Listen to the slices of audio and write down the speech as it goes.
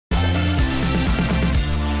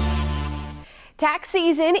Tax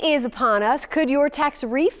season is upon us. Could your tax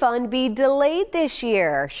refund be delayed this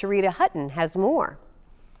year? Sharita Hutton has more.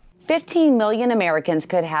 15 million Americans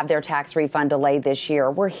could have their tax refund delayed this year.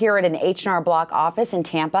 We're here at an H&R Block office in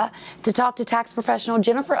Tampa to talk to tax professional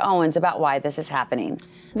Jennifer Owens about why this is happening.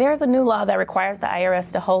 There's a new law that requires the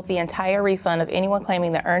IRS to hold the entire refund of anyone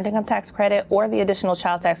claiming the Earned Income Tax Credit or the Additional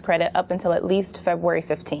Child Tax Credit up until at least February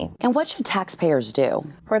 15. And what should taxpayers do?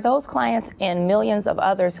 For those clients and millions of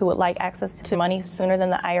others who would like access to money sooner than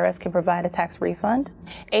the IRS can provide a tax refund,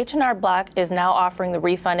 H&R Block is now offering the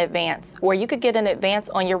Refund Advance, where you could get an advance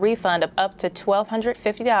on your refund of up to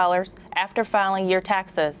 $1,250 after filing your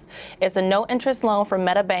taxes. It's a no-interest loan from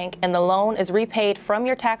MetaBank, and the loan is repaid from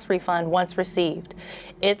your tax refund once received.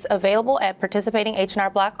 It's available at participating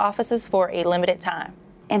H&R Block offices for a limited time.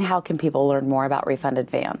 And how can people learn more about Refund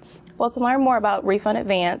Advance? Well, to learn more about Refund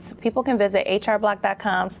Advance, people can visit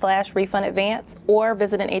hrblock.com/refundadvance or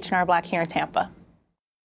visit an H&R Block here in Tampa.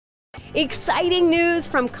 Exciting news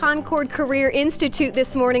from Concorde Career Institute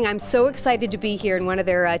this morning. I'm so excited to be here in one of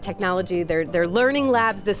their their learning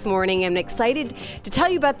labs this morning. I'm excited to tell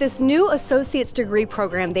you about this new associate's degree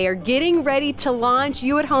program they are getting ready to launch.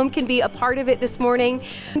 You at home can be a part of it this morning.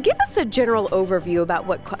 Give us a general overview about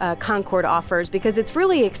what Concorde offers, because it's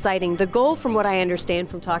really exciting. The goal, from what I understand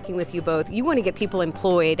from talking with you both, you want to get people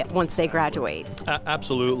employed once they graduate.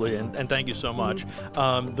 Absolutely, and thank you so much.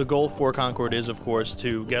 The goal for Concorde is, of course,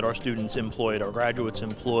 to get our students employed, our graduates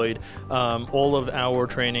employed. All of our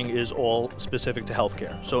training is all specific to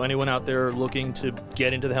healthcare. So anyone out there looking to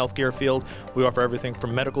get into the healthcare field, we offer everything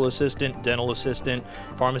from medical assistant, dental assistant,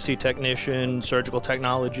 pharmacy technician, surgical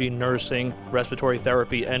technology, nursing, respiratory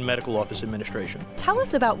therapy, and medical office administration. Tell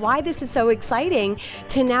us about why this is so exciting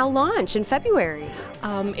to now launch in February.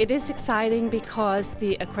 It is exciting because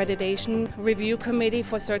the Accreditation Review Committee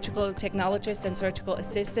for Surgical Technologists and Surgical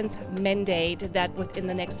Assistants mandate that within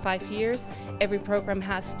the next 5 years, every program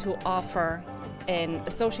has to offer an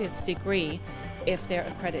associate's degree if they're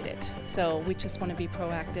accredited. So we just want to be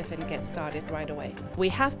proactive and get started right away. We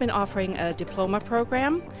have been offering a diploma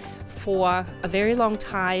program for a very long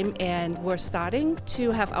time, and we're starting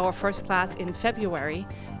to have our first class in February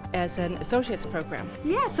as an associate's program.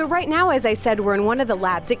 Yeah, so right now, as I said, we're in one of the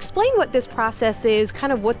labs. Explain what this process is,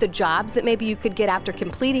 kind of what the jobs that maybe you could get after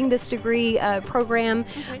completing this degree program.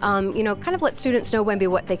 Okay. You know, kind of let students know maybe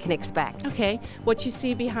what they can expect. Okay, what you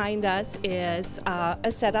see behind us is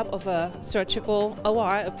a setup of a surgical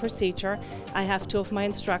OR, a procedure. I have 2 of my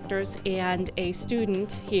instructors and a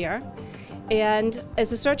student here. And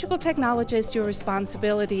as a surgical technologist, your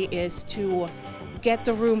responsibility is to get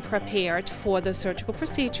the room prepared for the surgical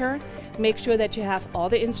procedure, make sure that you have all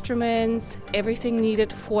the instruments, everything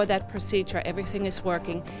needed for that procedure, everything is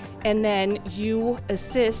working, and then you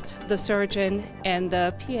assist the surgeon and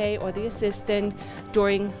the PA or the assistant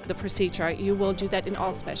during the procedure. You will do that in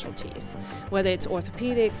all specialties, whether it's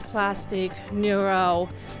orthopedics, plastic, neuro,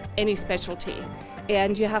 any specialty.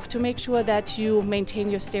 And you have to make sure that you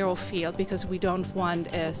maintain your sterile field, because we don't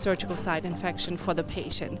want a surgical site infection for the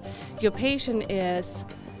patient. Your patient is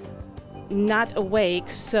not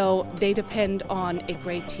awake, so they depend on a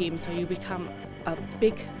great team, so you become a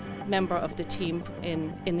big member of the team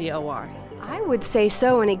in the OR. I would say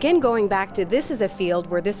so, and again, going back to, this is a field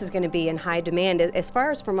where this is going to be in high demand. As far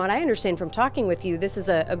as from what I understand from talking with you, this is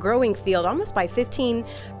a growing field, almost by 15%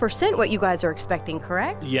 what you guys are expecting,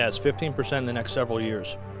 correct? Yes, 15% in the next several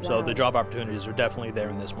years. Wow. So the job opportunities are definitely there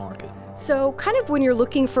in this market. So kind of when you're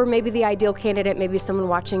looking for maybe the ideal candidate, maybe someone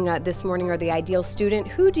watching this morning, or the ideal student,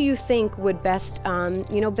 who do you think would best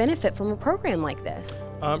benefit from a program like this?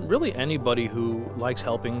 Really anybody who likes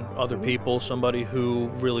helping other people, somebody who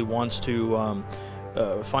really wants to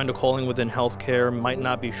find a calling within healthcare, might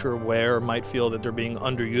not be sure where, might feel that they're being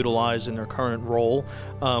underutilized in their current role,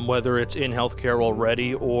 whether it's in healthcare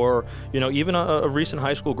already or, even a recent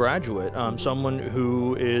high school graduate, someone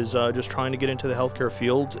who is just trying to get into the healthcare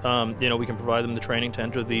field. We can provide them the training to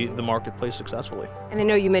enter the marketplace successfully. And I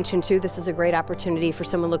know you mentioned too, this is a great opportunity for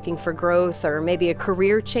someone looking for growth or maybe a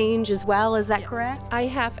career change as well. Is that correct? I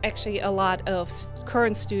have actually a lot of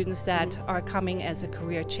current students that are coming as a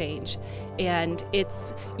career change, and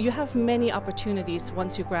you have many opportunities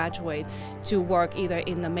once you graduate to work either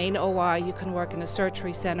in the main OR, you can work in a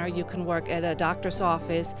surgery center, you can work at a doctor's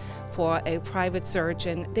office for a private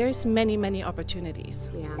surgeon. There's many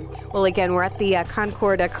opportunities. Yeah. Well, again, we're at the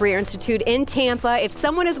Concorde Career Institute in Tampa. If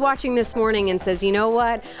someone is watching this morning and says, you know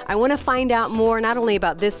what, I want to find out more, not only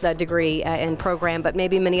about this degree and program, but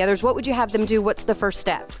maybe many others, what would you have them do? What's the first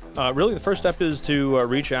step? Really, the first step is to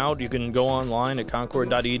reach out. You can go online at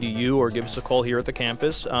concorde.edu or give us a call here at the Tampa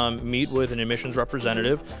campus, meet with an admissions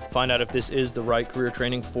representative, find out if this is the right career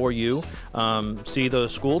training for you, see the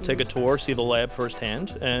school, take a tour, see the lab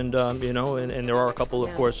firsthand, and you know, and there are a couple,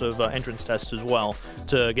 of course, of entrance tests as well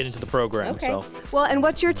to get into the program. Okay. So. Well, and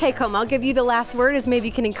what's your take home? I'll give you the last word, as maybe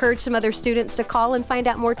you can encourage some other students to call and find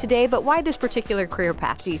out more today. But why this particular career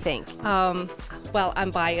path, do you think? Well,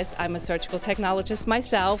 I'm biased. I'm a surgical technologist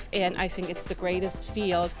myself, and I think it's the greatest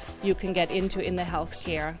field you can get into in the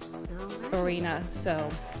healthcare arena. So.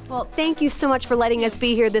 Well, thank you so much for letting us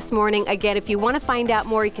be here this morning. Again, if you want to find out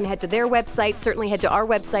more, you can head to their website. Certainly head to our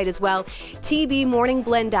website as well,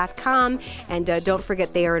 tbmorningblend.com. And don't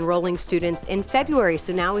forget, they are enrolling students in February,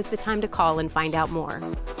 so now is the time to call and find out more.